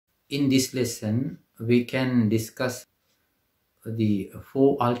In this lesson, we can discuss the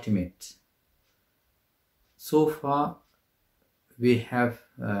four ultimates. So far, we have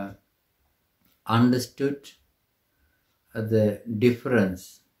understood the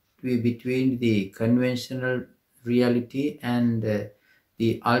difference between the conventional reality and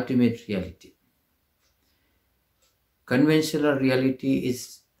the ultimate reality. Conventional reality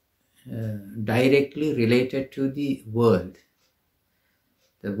is directly related to the world.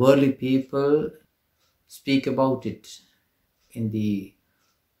 The worldly people speak about it in the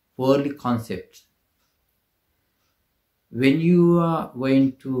worldly concept. When you are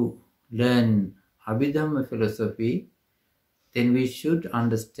going to learn Abhidhamma philosophy, then we should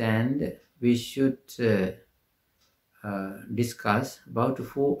understand, we should discuss about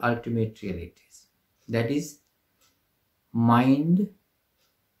four ultimate realities. That is mind,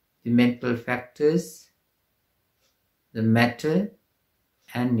 the mental factors, the matter,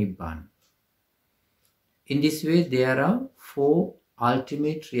 and Nibbana. In this way, there are four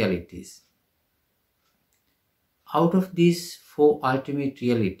ultimate realities. Out of these four ultimate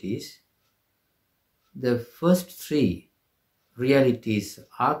realities, the first three realities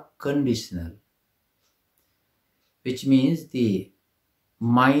are conditional, which means the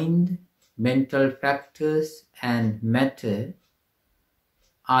mind, mental factors, and matter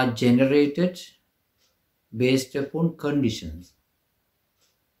are generated based upon conditions.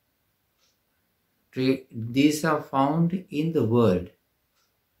 These are found in the world.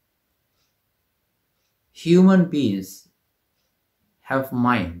 Human beings have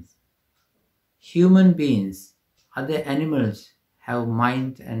minds. Human beings, other animals have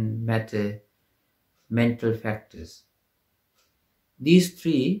mind and matter, mental factors. These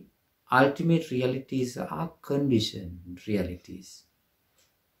three ultimate realities are conditioned realities.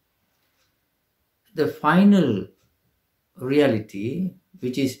 The final reality,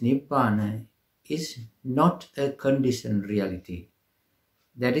 which is Nibbana, is not a conditioned reality.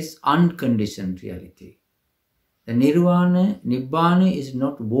 That is unconditioned reality. The Nibbana is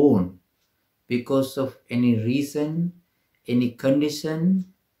not born because of any reason, any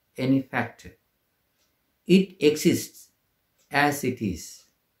condition, any factor. It exists as it is.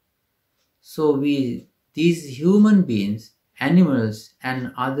 So these human beings, animals,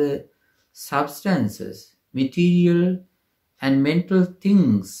 and other substances, material and mental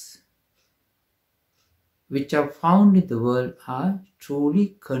things which are found in the world are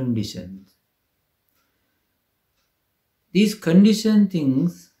truly conditioned. These conditioned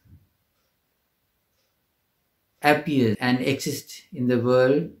things appear and exist in the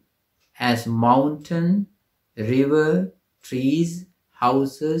world as mountain, river, trees,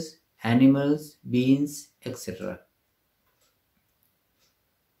 houses, animals, beings, etc.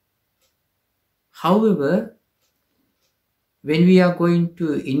 However, when we are going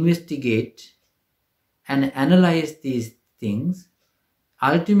to investigate and analyze these things,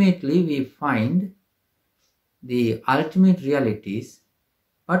 ultimately we find the ultimate realities,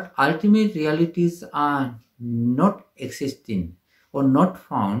 but ultimate realities are not existing or not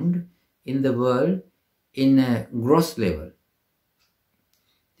found in the world in a gross level.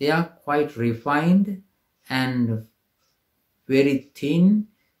 They are quite refined and very thin,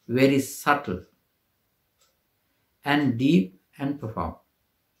 very subtle, and deep and profound.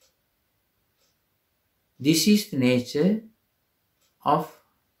 This is the nature of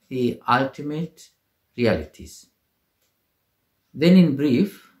the ultimate realities. Then in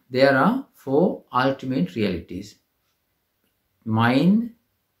brief, there are four ultimate realities: mind,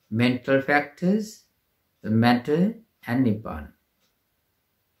 mental factors, the matter, and Nibbana.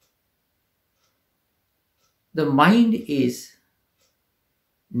 The mind is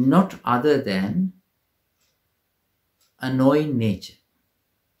not other than a knowing nature.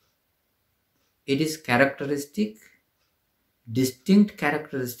 It is characteristic, distinct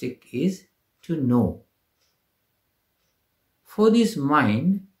characteristic is to know. For this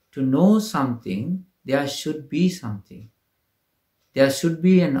mind to know something, there should be something. There should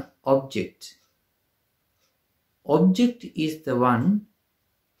be an object. Object is the one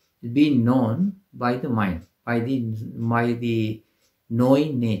being known by the mind, by the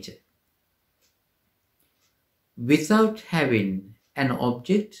knowing nature. Without having an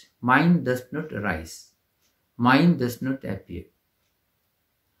object, mind does not arise. Mind does not appear.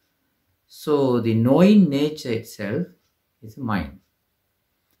 So the knowing nature itself is mind.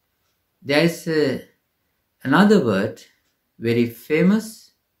 There is another word, very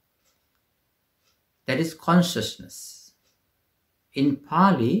famous, that is consciousness. In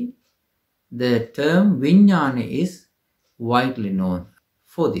Pali, the term vijnana is widely known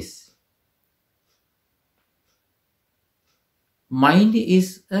for this. mind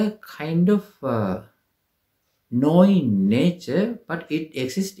is a kind of knowing nature, but it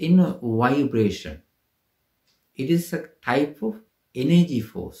exists in a vibration. It is a type of energy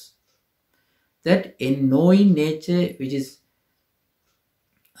force. That in knowing nature, which is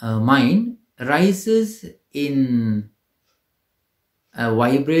mind, rises in a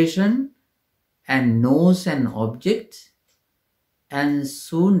vibration and knows an object and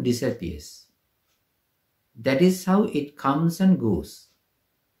soon disappears. That is how it comes and goes.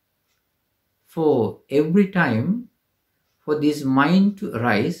 For every time, for this mind to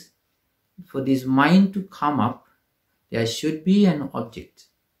arise, for this mind to come up, there should be an object.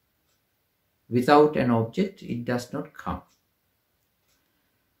 Without an object, it does not come.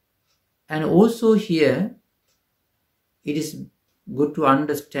 And also here, it is good to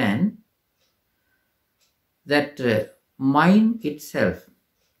understand that mind itself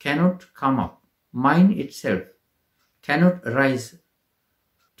cannot come up. Mind itself cannot arise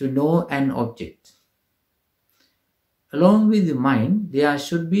to know an object. Along with the mind, there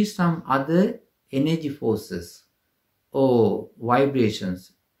should be some other energy forces or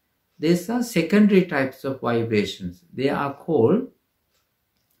vibrations. These are secondary types of vibrations. They are called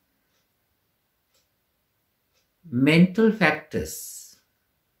mental factors.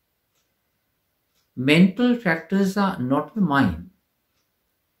 Mental factors are not the mind.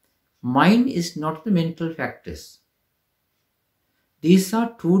 Mind is not the mental factors. These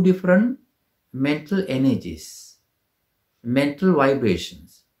are two different mental energies, mental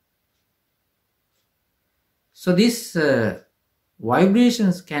vibrations. So these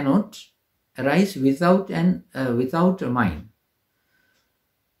vibrations cannot arise without a mind.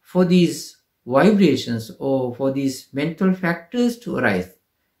 For these vibrations or for these mental factors to arise,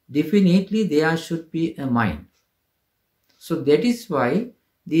 definitely there should be a mind. So that is why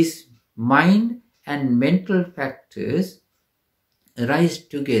these mind and mental factors arise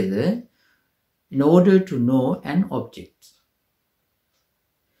together in order to know an object.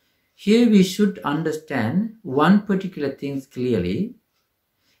 Here we should understand one particular thing clearly.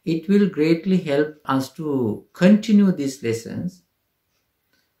 It will greatly help us to continue these lessons.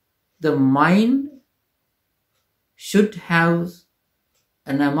 The mind should have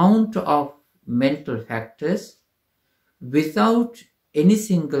an amount of mental factors. Without any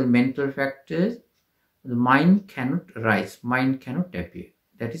single mental factor, the mind cannot arise, mind cannot appear.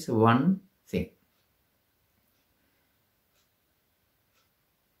 That is one thing.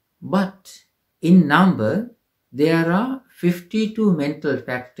 But in number, there are 52 mental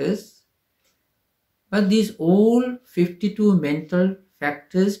factors, but these all 52 mental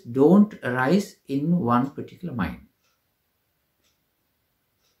factors don't arise in one particular mind.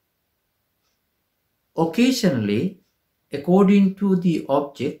 Occasionally, according to the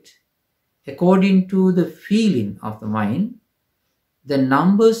object, according to the feeling of the mind, the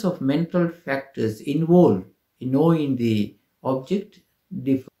numbers of mental factors involved in knowing the object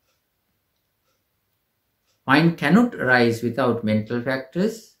differ. Mind cannot arise without mental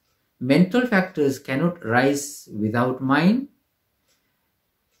factors. Mental factors cannot arise without mind.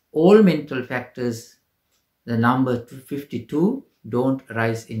 All mental factors, the number 52, don't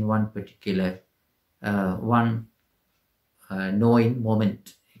arise in one particular knowing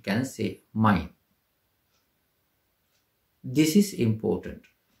moment. You can say mind. This is important.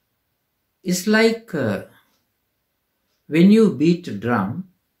 It's like when you beat a drum,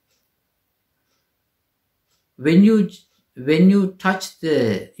 when you touch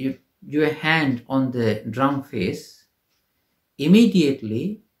your hand on the drum face,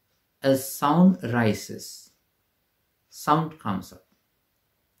 immediately a sound arises. Sound comes up.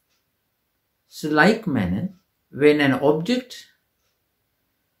 So like manner, when an object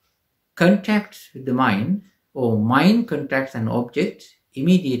contacts the mind, or mind contacts an object,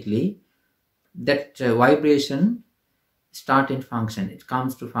 immediately that vibration starts in function. It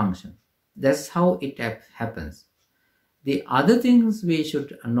comes to function. That's how it happens. The other things we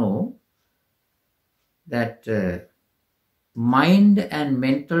should know, that mind and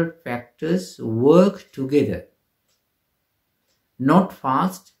mental factors work together. Not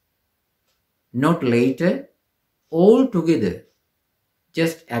fast, not later, all together.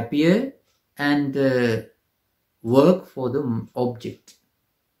 Just appear and work for the object.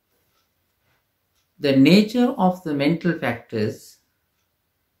 The nature of the mental factors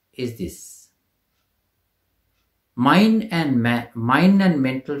is this. Mind and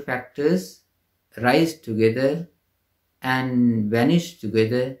mental factors rise together and vanish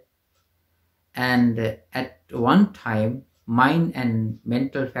together, and at one time mind and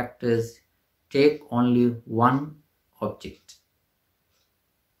mental factors take only one object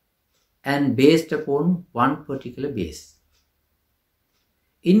and based upon one particular base.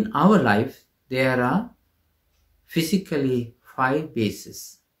 In our life, there are physically 5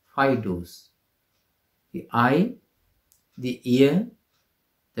 bases, 5 doors. The eye, the ear,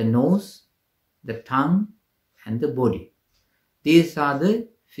 the nose, the tongue, and the body. These are the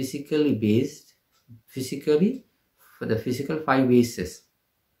for the physical 5 bases.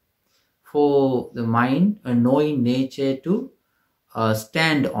 For the mind, a knowing nature to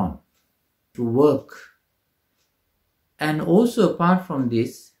stand on, to work. And also apart from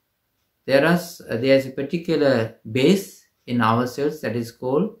this, there's a particular base in ourselves that is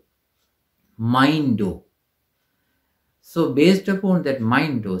called mind door. So based upon that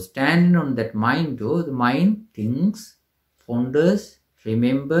mind door, standing on that mind door, the mind thinks, ponders,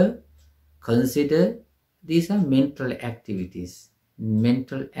 remember, consider. These are mental activities,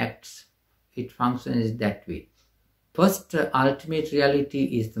 mental acts. It functions that way. First ultimate reality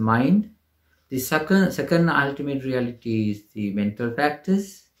is the mind. The second ultimate reality is the mental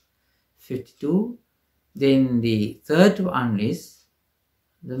factors, 52. Then the third one is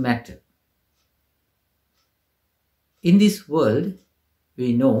the matter. In this world,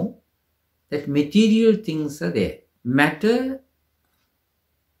 we know that material things are there. Matter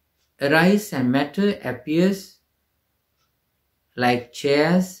arises and matter appears like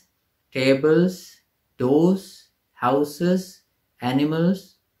chairs, tables, doors, houses,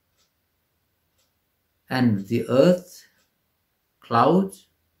 animals, and the earth, clouds.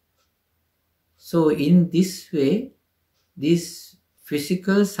 So in this way, these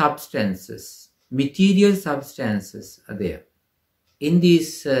physical substances, material substances are there. In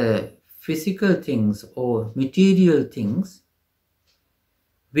these physical things or material things,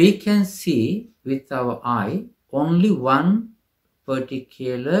 we can see with our eye only one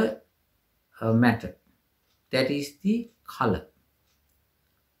particular matter. That is the color.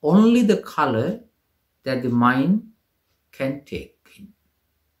 Only the color that the mind can take in.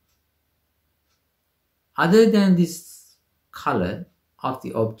 Other than this color of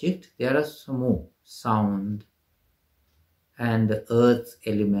the object, there are some more. Sound and the earth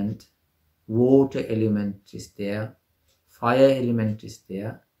element, water element is there, fire element is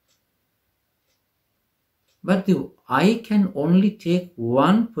there. But the eye can only take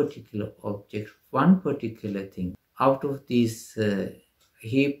one particular object, one particular thing out of these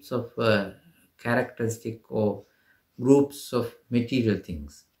heaps of characteristic or groups of material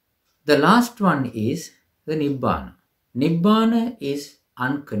things. The last one is the Nibbana. Nibbana is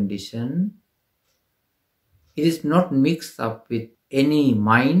unconditioned. It is not mixed up with any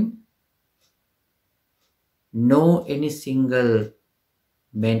mind, no any single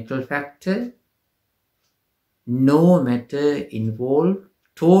mental factor, no matter involved,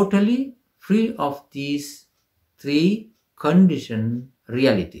 totally free of these 3 conditioned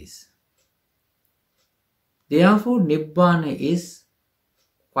realities. Therefore, Nibbana is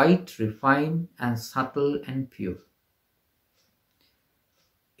quite refined and subtle and pure.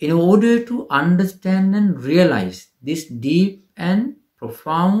 In order to understand and realize this deep and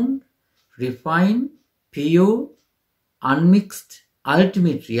profound, refined, pure, unmixed,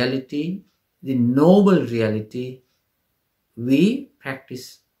 ultimate reality, the noble reality, we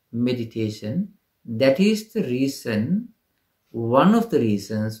practice meditation. That is the reason, one of the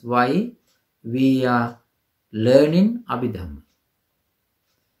reasons why we are learning Abhidhamma.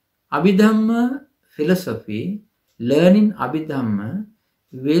 Abhidhamma philosophy, learning Abhidhamma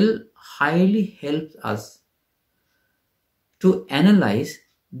will highly help us to analyze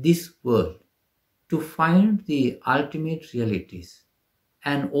this world, to find the ultimate realities,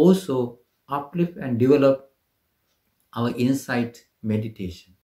 and also uplift and develop our insight meditation.